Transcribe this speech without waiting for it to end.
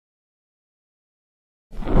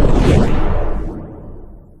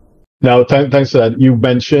Now, thanks for that. You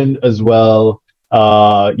mentioned as well,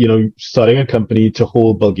 starting a company to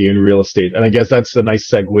hold Bulgarian real estate, and I guess that's a nice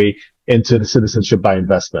segue into the citizenship by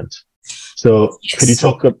investment. So, could you Yes.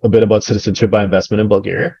 talk a bit about citizenship by investment in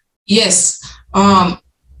Bulgaria? Yes.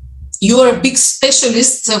 You are a big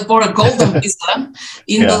specialist for a golden visa.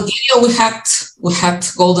 In Yeah. Bulgaria, we had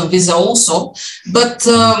golden visa also, but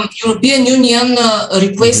Mhm. European Union Mhm.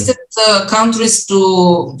 requested countries to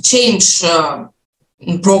change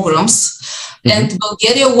programs, and Mhm.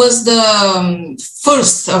 Bulgaria was the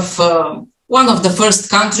first of one of the first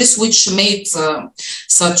countries which made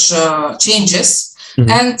such changes. Mhm.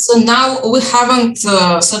 And now we haven't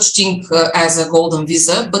such thing as a golden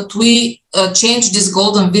visa, but we changed this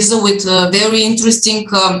golden visa with a very interesting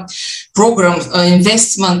program,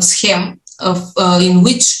 investment scheme of, in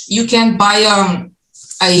which you can buy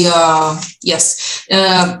a yes.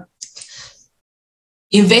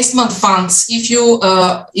 Investment funds. If you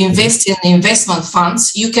Mhm. invest in investment funds,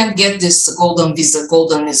 you can get this golden visa.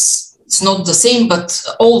 Golden is it's not the same, but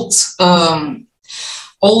old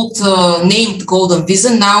named golden visa.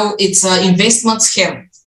 Now it's an investment scheme.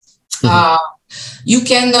 Mhm. Uh, you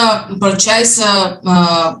can purchase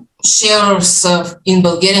shares in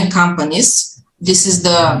Bulgarian companies. This is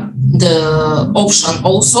the option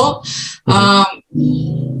also.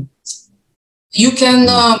 Mhm. You can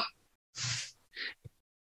Mhm.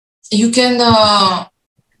 you can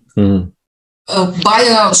Mhm.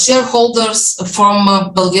 buy shareholders from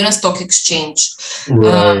Bulgarian Stock Exchange. Uh,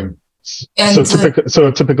 Right. So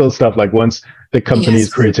and typical stuff like once the company is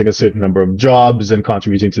yes, creating a certain number of jobs and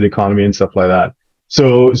contributing to the economy and stuff like that. So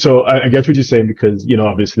I get what you're saying because,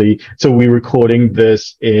 obviously, so we're recording this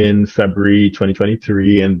in February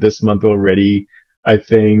 2023 and this month already, I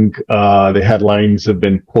think, the headlines have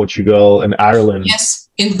been Portugal and Ireland yes,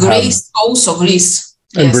 in have, Greece also, Greece.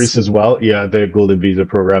 and Greece Yes, as well. Yeah, the golden visa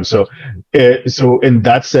program. So in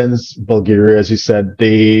that sense, Bulgaria, as you said,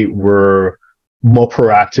 they were more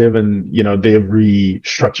proactive and, they've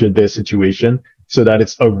restructured their situation so that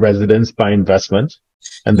it's a residence by investment.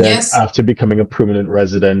 And then yes, after becoming a permanent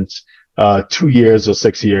resident, 2 years or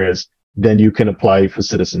 6 years, then you can apply for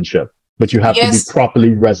citizenship. But you have to be yes,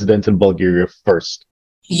 properly resident in Bulgaria first.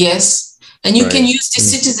 yes. And you can Right. use the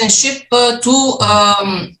Mm. citizenship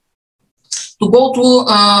to go to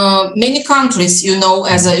many countries,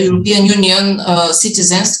 as a European Union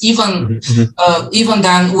citizens, even Mhm. Mhm. even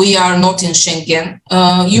then we are not in Schengen.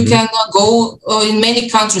 You Mhm. can go in many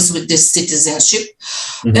countries with this citizenship.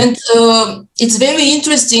 Mhm. And it's very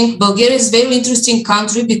interesting. Bulgaria is a very interesting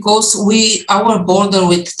country because our border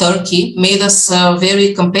with Turkey made us very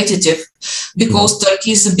competitive because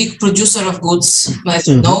Turkey is a big producer of goods, as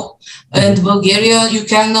you Mhm. know. And Mhm. Bulgaria, you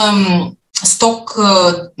can stock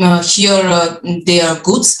here their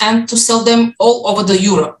goods and to sell them all over the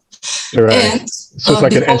Europe. Right. And So it's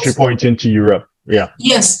like an because entry point into Europe. Yeah.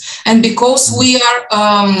 yes, and because Mhm. we are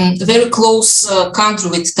very close country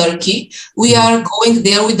with Turkey, we Mhm. are going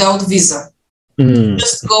there without visa. Mhm.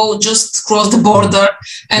 Just cross the Mhm. border,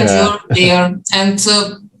 and Yeah. you're there, and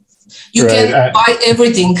you Right. can buy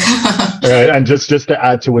everything. Right. And just to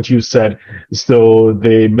add to what you said, so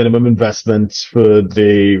the minimum investment for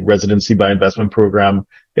the residency by investment program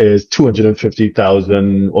is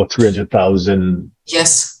 250,000 or 300,000. Yes,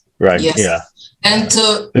 Right. yes, Yeah. and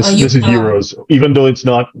Yeah. This is euros, even though it's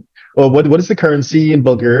not. Well, what is the currency in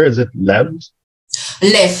Bulgaria? Is it lev?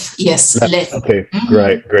 Lev, yes, Lev. Lev. Okay. Mhm.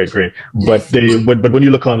 Great. Great. Great. But Lev. but when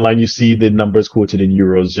you look online, you see the numbers quoted in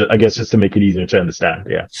euros. I guess just to make it easier to understand.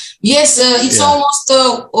 Yeah. Yes, it's Yeah. almost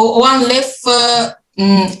one Lev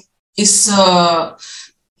is.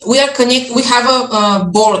 We are connect. We have a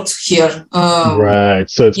board here. Right.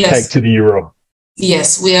 So it's pegged Yes, to the euro. yes,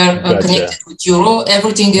 we are connected Gotcha. with Euro.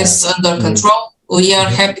 Everything Yeah. is under Mm-hmm. control. We are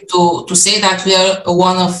Mm-hmm. happy to say that we are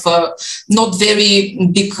one of not very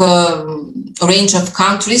big range of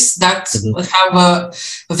countries that Mm-hmm. have a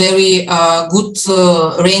very good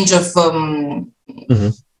range of Mm-hmm.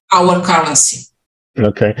 our currency.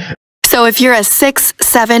 Okay. So if you're a 6,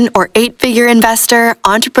 7, or 8-figure investor,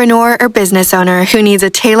 entrepreneur, or business owner who needs a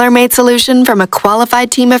tailor-made solution from a qualified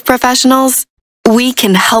team of professionals, we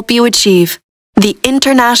can help you achieve the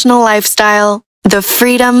international lifestyle, the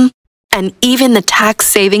freedom, and even the tax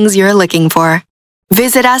savings you're looking for.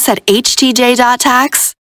 Visit us at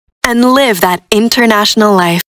htj.tax and live that international life.